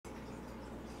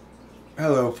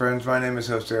Hello friends, my name is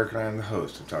host Eric and I am the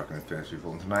host of Talking to Famous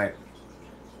People, and tonight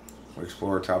we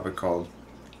explore a topic called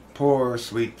Poor,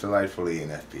 Sweet, Delightful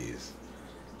ENFPs.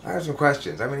 I have some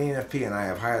questions. I'm an ENFP and I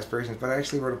have high aspirations, but I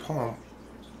actually wrote a poem,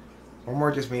 or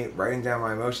more just me writing down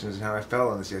my emotions and how I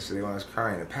felt on this yesterday when I was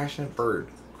crying. A passionate bird,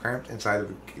 cramped inside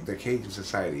of the cage of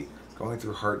society, going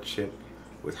through hardship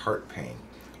with heart pain,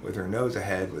 with her nose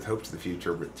ahead, with hopes of the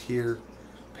future, with tear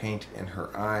paint in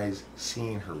her eyes,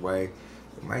 seeing her way.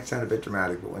 It might sound a bit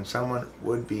dramatic, but when someone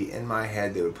would be in my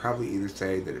head, they would probably either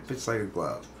say that it fits like a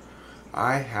glove.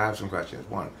 I have some questions.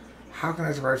 One, how can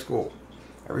I survive school?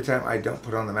 Every time I don't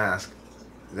put on the mask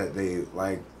that they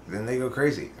like, then they go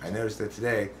crazy. I noticed that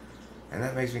today, and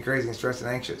that makes me crazy and stressed and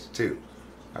anxious. Two,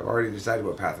 I've already decided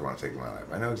what path I want to take in my life.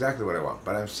 I know exactly what I want,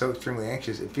 but I'm so extremely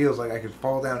anxious, it feels like I could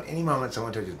fall down any moment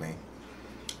someone touches me.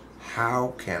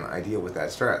 How can I deal with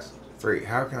that stress? Three,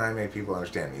 how can I make people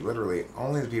understand me? Literally,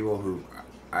 only the people who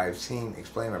I've seen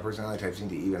explain my personality type seem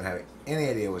to even have any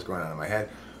idea what's going on in my head,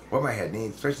 what my head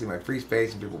needs, especially my free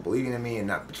space and people believing in me and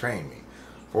not betraying me.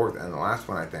 Fourth, and the last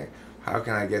one, I think, how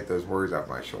can I get those worries off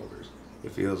my shoulders?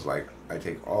 It feels like I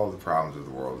take all the problems of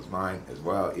the world as mine as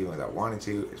well, even without wanting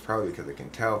to. It's probably because I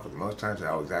can tell for the most times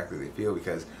how exactly they feel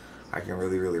because I can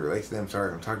really, really relate to them. Sorry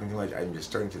if I'm talking too much. I'm just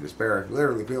starting to despair. I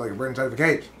literally feel like a bird inside of a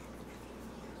cage.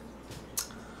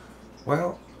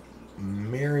 Well,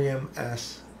 Miriam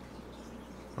S.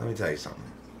 Let me tell you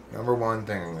something. Number one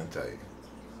thing I'm going to tell you.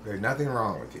 There's nothing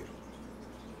wrong with you.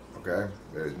 Okay?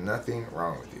 There's nothing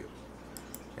wrong with you.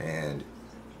 And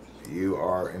you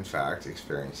are, in fact,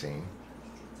 experiencing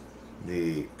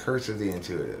the curse of the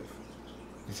intuitive.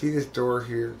 You see this door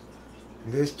here?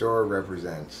 This door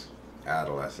represents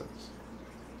adolescence.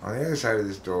 On the other side of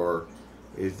this door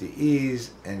is the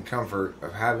ease and comfort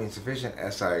of having sufficient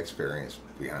SI experience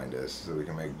behind us so we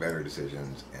can make better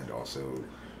decisions and also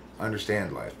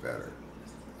understand life better.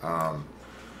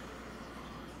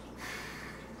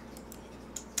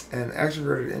 An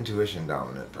extroverted intuition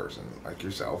dominant person like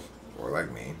yourself or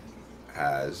like me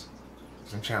has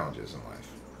some challenges in life.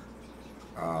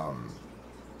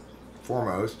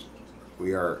 Foremost,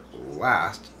 we are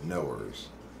last knowers.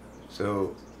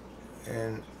 So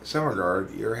in some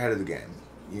regard, you're ahead of the game.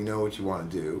 You know what you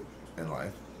want to do in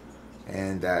life,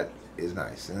 and that is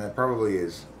nice. And that probably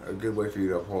is a good way for you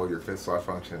to uphold your fifth thought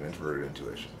function of introverted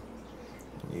intuition.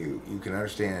 You can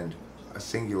understand a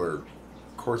singular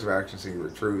course of action, singular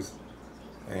truth,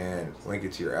 and link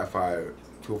it to your FI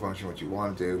tool function, what you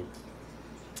want to do.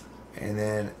 And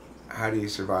then, how do you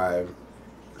survive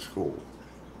school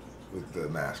with the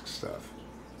mask stuff?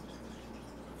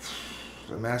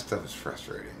 The mask stuff is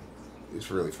frustrating. It's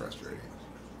really frustrating.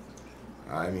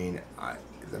 I mean,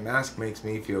 the mask makes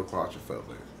me feel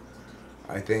claustrophobic.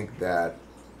 I think that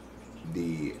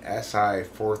the SI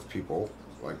fourth people,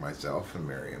 like myself and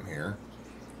Miriam here,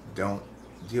 don't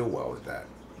deal well with that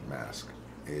mask.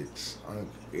 It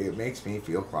makes me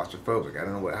feel claustrophobic. I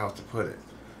don't know what else to put it.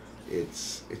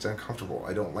 It's uncomfortable.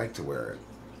 I don't like to wear it.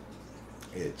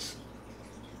 It's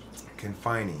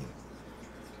confining.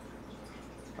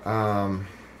 And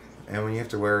when you have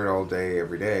to wear it all day,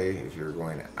 every day, if you're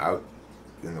going out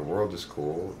in the world to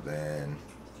school, then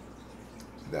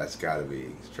that's got to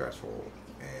be stressful,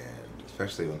 and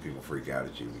especially when people freak out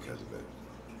at you because of it.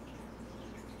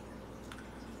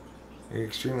 You're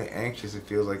extremely anxious. It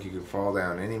feels like you could fall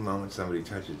down any moment somebody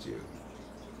touches you.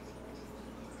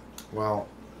 Well,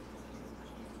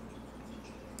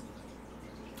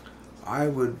 I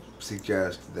would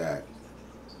suggest that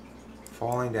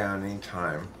falling down any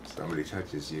time somebody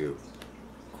touches you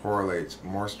correlates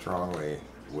more strongly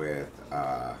with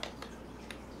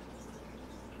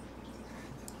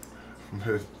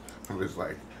with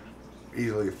like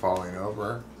easily falling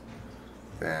over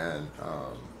than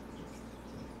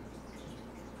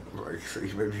like, so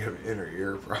you maybe have inner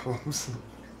ear problems.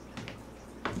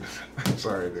 I'm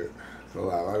sorry to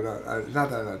laugh. Not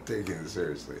that I'm not taking it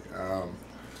seriously.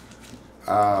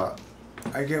 I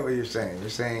get what you're saying. You're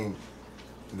saying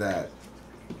that,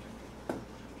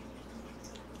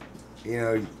 you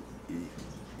know,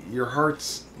 your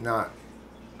heart's not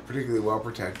particularly well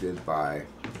protected by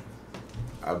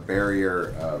a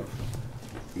barrier of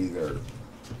either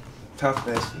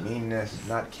toughness, meanness,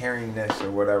 not caringness,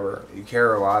 or whatever. You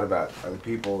care a lot about other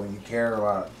people, and you care a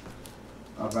lot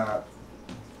about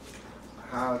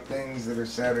how things that are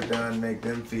said or done make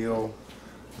them feel.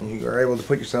 And you are able to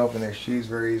put yourself in their shoes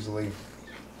very easily,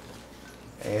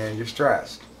 and you're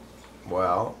stressed.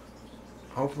 Well,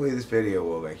 hopefully this video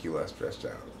will make you less stressed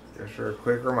out. Just for a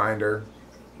quick reminder,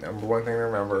 number one thing to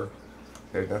remember,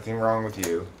 there's nothing wrong with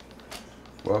you.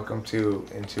 Welcome to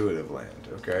intuitive land,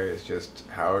 okay? It's just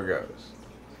how it goes.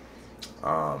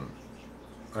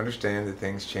 Understand that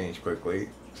things change quickly,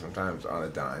 sometimes on a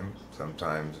dime.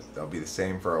 Sometimes they'll be the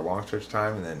same for a long stretch of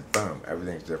time, and then boom,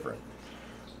 everything's different.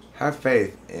 Have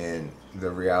faith in the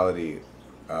reality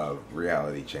of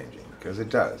reality changing, because it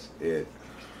does.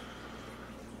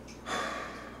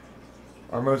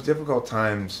 Our most difficult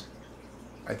times,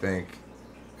 I think,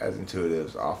 as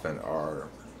intuitives, often are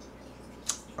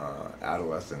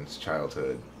adolescence,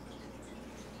 childhood,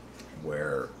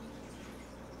 where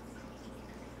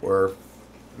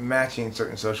matching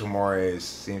certain social mores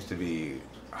seems to be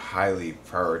highly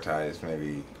prioritized,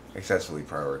 maybe excessively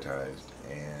prioritized,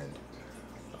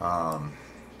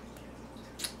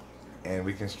 and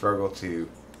we can struggle to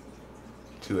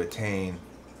attain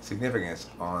significance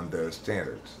on those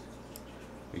standards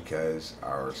because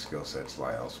our skill sets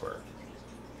lie elsewhere.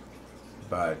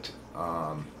 But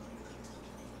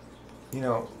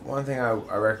one thing I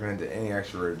recommend to any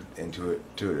extrovert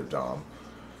intuitive Dom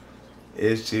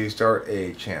is to start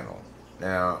a channel.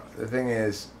 Now, the thing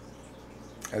is,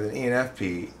 as an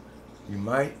ENFP, you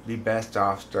might be best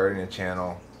off starting a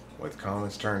channel with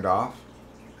comments turned off.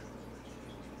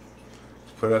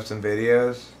 Put up some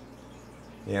videos,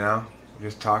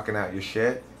 just talking out your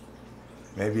shit.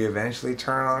 Maybe eventually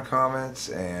turn on comments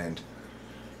and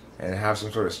have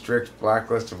some sort of strict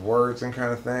blacklist of words and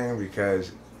kind of thing,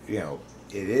 because it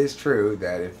is true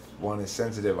that if one is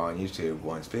sensitive on YouTube,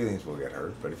 one's feelings will get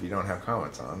hurt, but if you don't have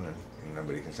comments on, then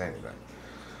nobody can say anything.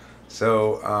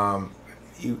 So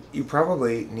you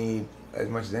probably need, as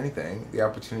much as anything, the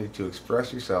opportunity to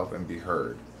express yourself and be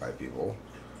heard by people,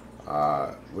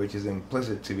 which is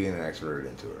implicit to being an extroverted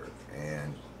intuitive.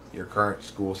 And your current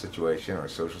school situation or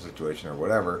social situation or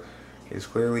whatever is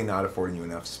clearly not affording you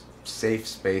enough safe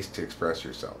space to express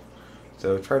yourself.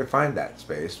 So try to find that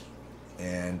space,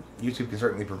 and YouTube can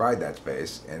certainly provide that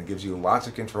space, and it gives you lots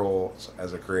of control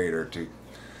as a creator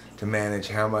to manage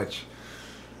how much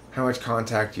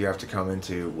contact you have to come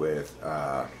into with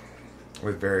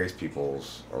various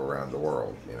peoples around the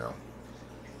world.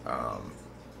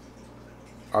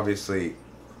 Obviously,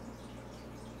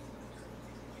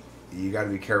 you got to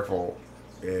be careful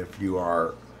if you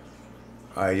are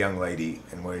a young lady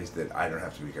in ways that I don't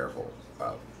have to be careful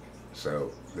of.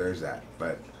 So there's that.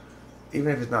 But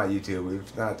even if it's not YouTube, if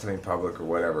it's not something public or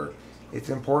whatever, it's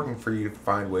important for you to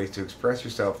find ways to express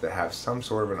yourself that have some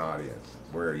sort of an audience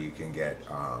where you can get,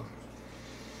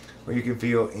 where you can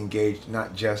feel engaged,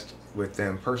 not just with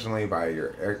them personally by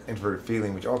your introverted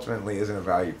feeling, which ultimately isn't a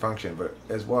valued function, but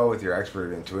as well with your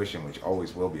extroverted intuition, which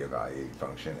always will be a valued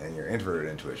function, and your introverted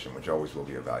intuition, which always will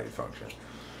be a valued function.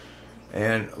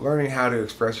 And learning how to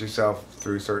express yourself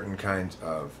through certain kinds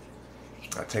of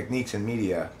techniques and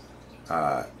media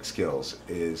skills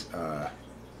is a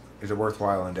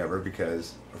worthwhile endeavor,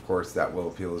 because, of course, that will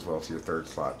appeal as well to your third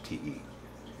slot TE.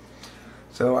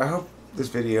 So I hope this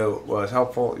video was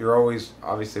helpful. You're always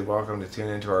obviously welcome to tune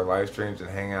into our live streams and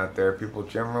hang out there. People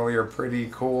generally are pretty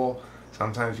cool.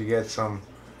 Sometimes you get some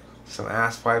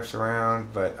ass wipes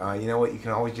around, but you know what? You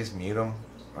can always just mute them.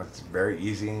 It's very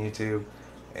easy in YouTube.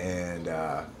 And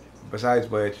besides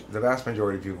which, the vast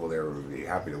majority of people there would be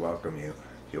happy to welcome you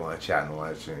if you want to chat in the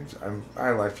live streams.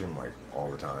 I live stream like all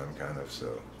the time, kind of,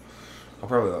 so I'll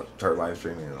probably start live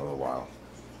streaming in a little while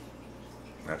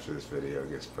after this video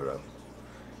gets put up.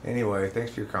 Anyway,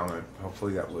 thanks for your comment.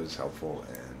 Hopefully that was helpful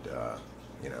and,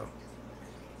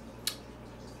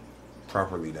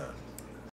 properly done.